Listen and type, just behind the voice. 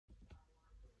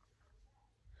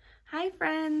Hi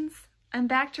friends, I'm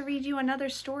back to read you another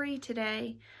story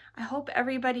today. I hope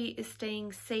everybody is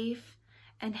staying safe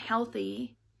and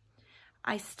healthy.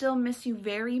 I still miss you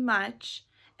very much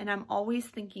and I'm always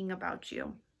thinking about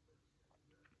you.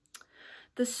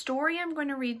 The story I'm going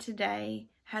to read today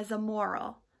has a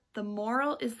moral. The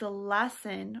moral is the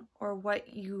lesson or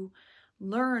what you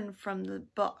learn from the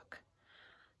book.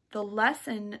 The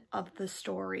lesson of the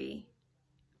story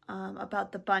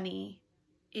about the bunny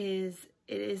is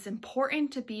it is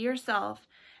important to be yourself,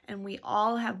 and we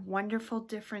all have wonderful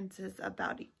differences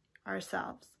about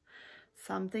ourselves.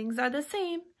 Some things are the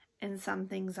same and some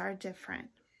things are different.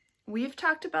 We've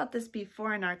talked about this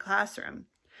before in our classroom,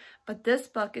 but this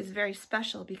book is very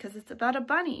special because it's about a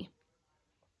bunny.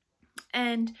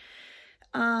 And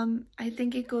I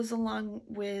think it goes along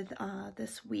with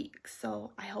this week,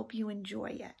 so I hope you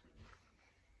enjoy it.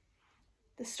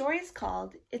 The story is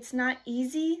called It's Not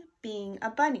Easy Being a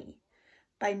Bunny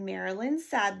by Marilyn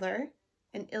Sadler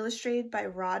and illustrated by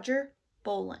Roger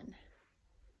Bolin.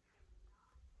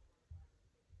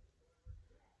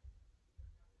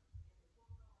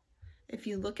 If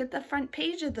you look at the front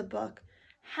page of the book,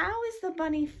 how is the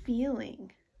bunny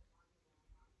feeling?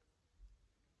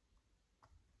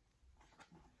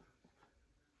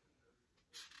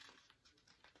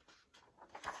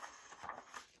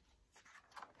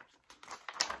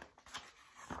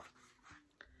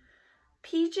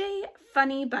 PJ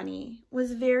Funny Bunny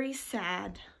was very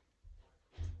sad.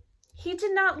 He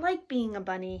did not like being a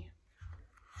bunny.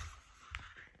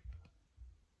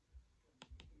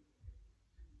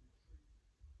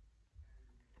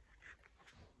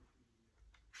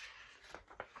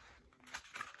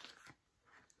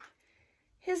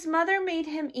 His mother made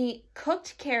him eat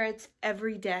cooked carrots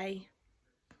every day.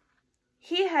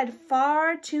 He had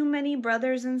far too many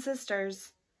brothers and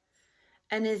sisters,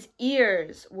 and his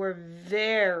ears were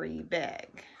very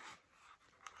big.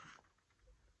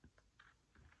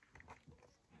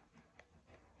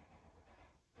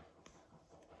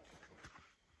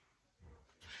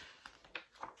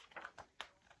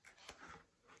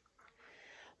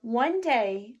 One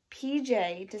day,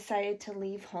 PJ decided to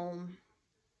leave home.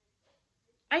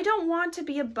 I don't want to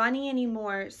be a bunny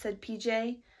anymore, said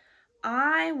PJ.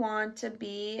 I want to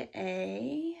be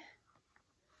a...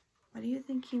 What do you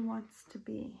think he wants to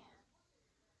be?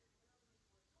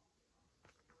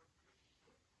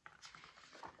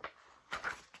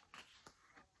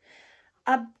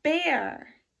 A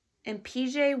bear. And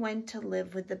PJ went to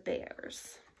live with the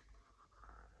bears.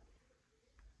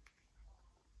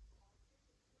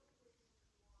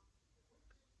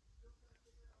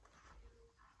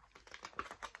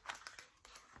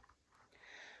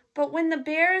 But when the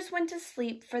bears went to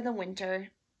sleep for the winter,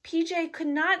 PJ could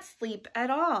not sleep at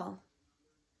all.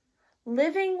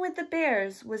 Living with the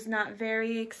bears was not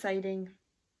very exciting.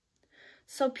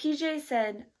 So PJ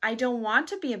said, I don't want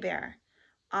to be a bear.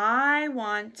 I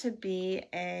want to be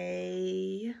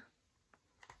a...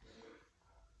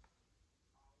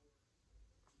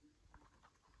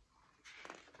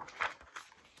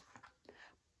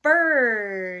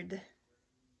 bird.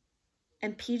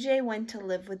 And PJ went to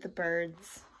live with the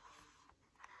birds.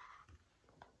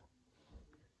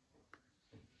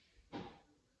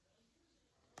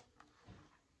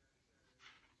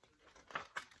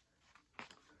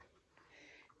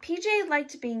 PJ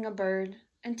liked being a bird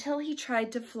until he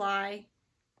tried to fly.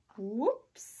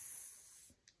 Whoops.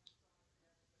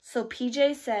 So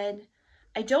PJ said,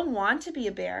 I don't want to be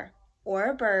a bear or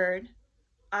a bird.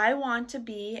 I want to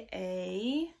be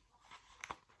a...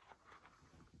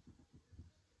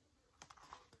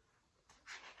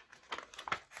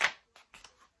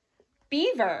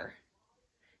 beaver.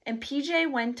 And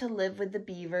PJ went to live with the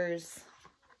beavers.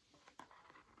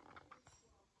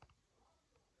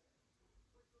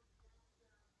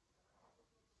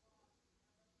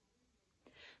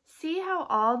 See how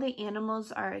all the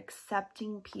animals are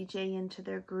accepting PJ into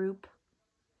their group?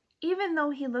 Even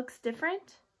though he looks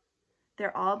different,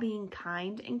 they're all being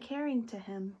kind and caring to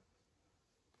him.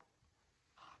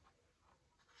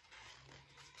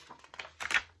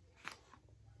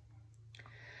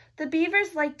 The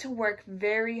beavers like to work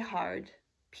very hard.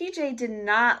 PJ did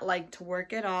not like to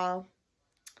work at all.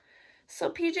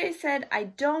 So PJ said, I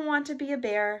don't want to be a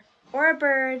bear or a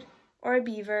bird or a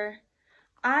beaver.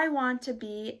 I want to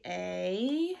be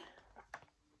a...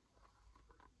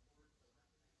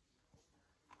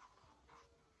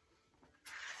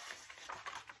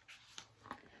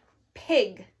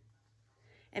 pig.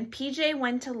 And PJ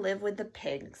went to live with the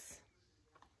pigs.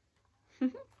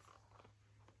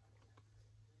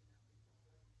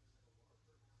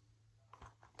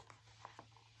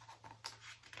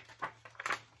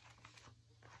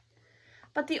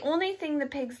 But the only thing the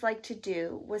pigs liked to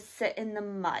do was sit in the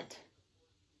mud.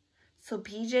 So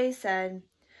PJ said,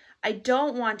 I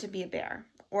don't want to be a bear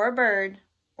or a bird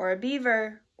or a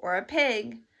beaver or a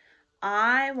pig.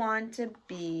 I want to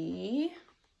be...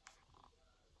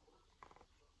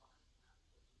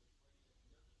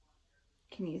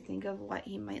 Can you think of what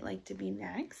he might like to be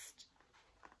next?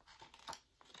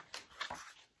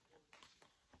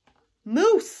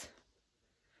 Moose!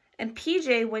 And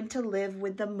PJ went to live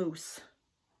with the moose.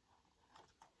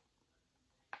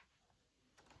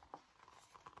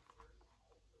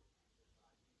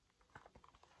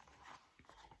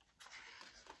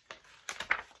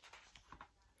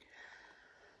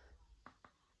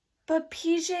 But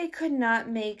PJ could not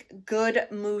make good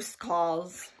moose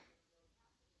calls.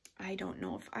 I don't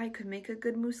know if I could make a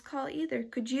good moose call either.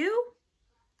 Could you?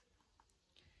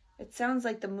 It sounds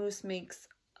like the moose makes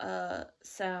a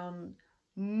sound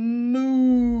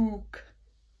mook.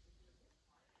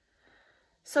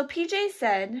 So PJ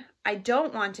said, I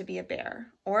don't want to be a bear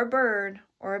or a bird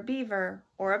or a beaver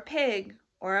or a pig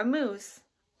or a moose.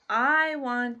 I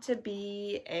want to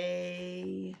be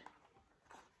a...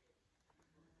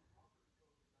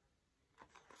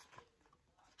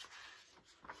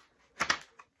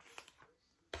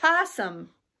 possum.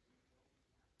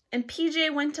 And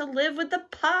PJ went to live with the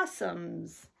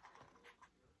possums.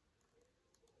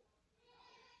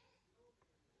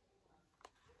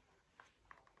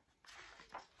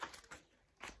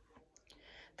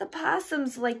 The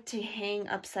possums liked to hang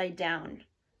upside down,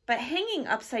 but hanging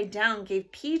upside down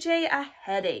gave PJ a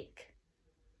headache.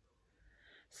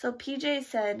 So PJ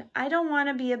said, I don't want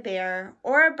to be a bear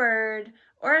or a bird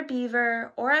or a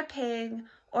beaver or a pig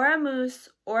or a moose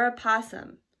or a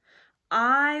possum.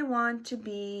 I want to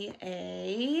be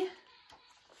a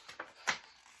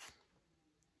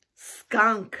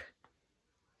skunk.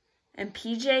 And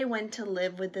PJ went to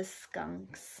live with the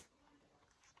skunks.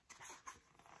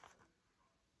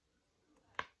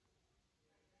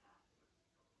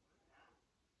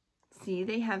 See,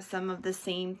 they have some of the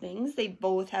same things. They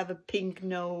both have a pink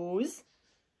nose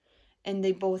and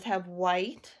they both have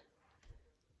white.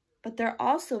 But they're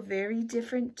also very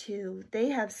different too. They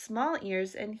have small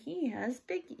ears and he has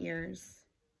big ears.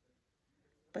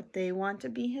 But they want to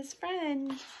be his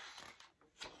friend.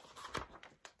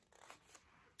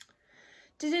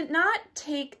 Did it not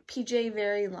take PJ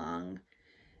very long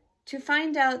to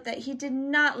find out that he did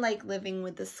not like living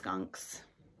with the skunks?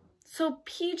 So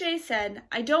PJ said,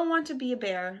 I don't want to be a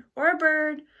bear or a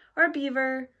bird or a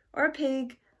beaver or a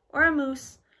pig or a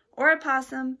moose or a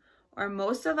possum or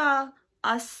most of all,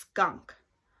 a skunk.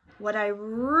 What I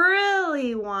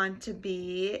really want to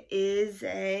be is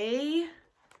a...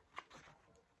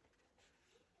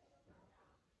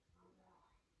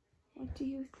 What do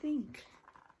you think?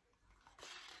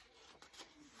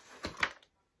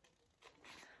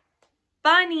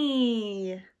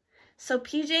 Bunny! So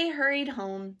PJ hurried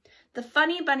home. The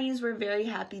funny bunnies were very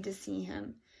happy to see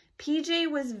him. PJ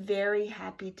was very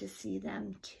happy to see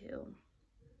them too.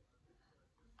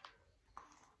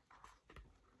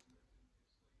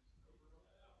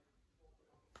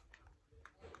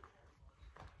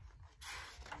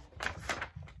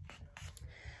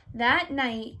 That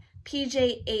night,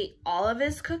 PJ ate all of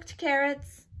his cooked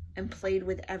carrots and played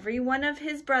with every one of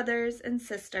his brothers and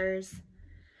sisters.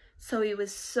 So he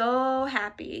was so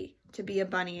happy to be a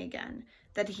bunny again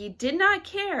that he did not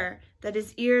care that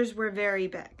his ears were very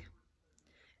big.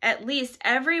 At least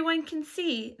everyone can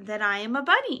see that I am a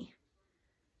bunny,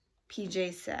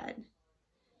 PJ said,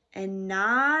 and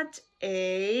not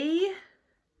a...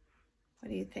 What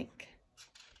do you think?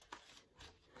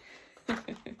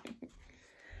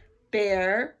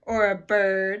 Bear or a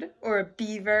bird or a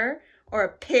beaver or a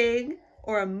pig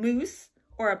or a moose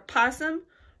or a possum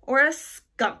or a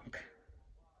skunk.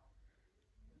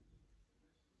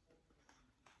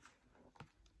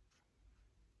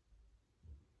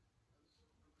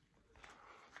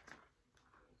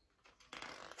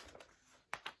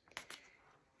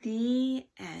 The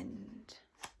end.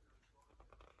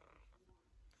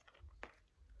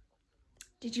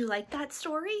 Did you like that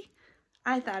story?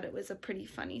 I thought it was a pretty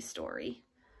funny story.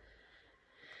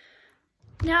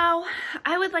 Now,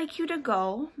 I would like you to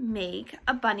go make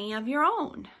a bunny of your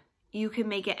own. You can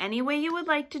make it any way you would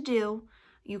like to do.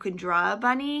 You can draw a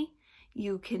bunny.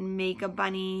 You can make a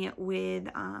bunny with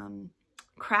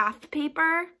craft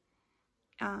paper.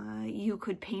 You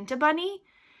could paint a bunny.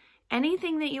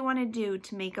 Anything that you want to do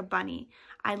to make a bunny.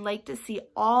 I'd like to see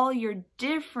all your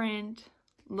different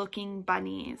looking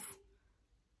bunnies.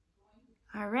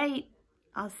 All right.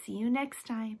 I'll see you next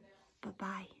time.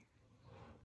 Bye-bye.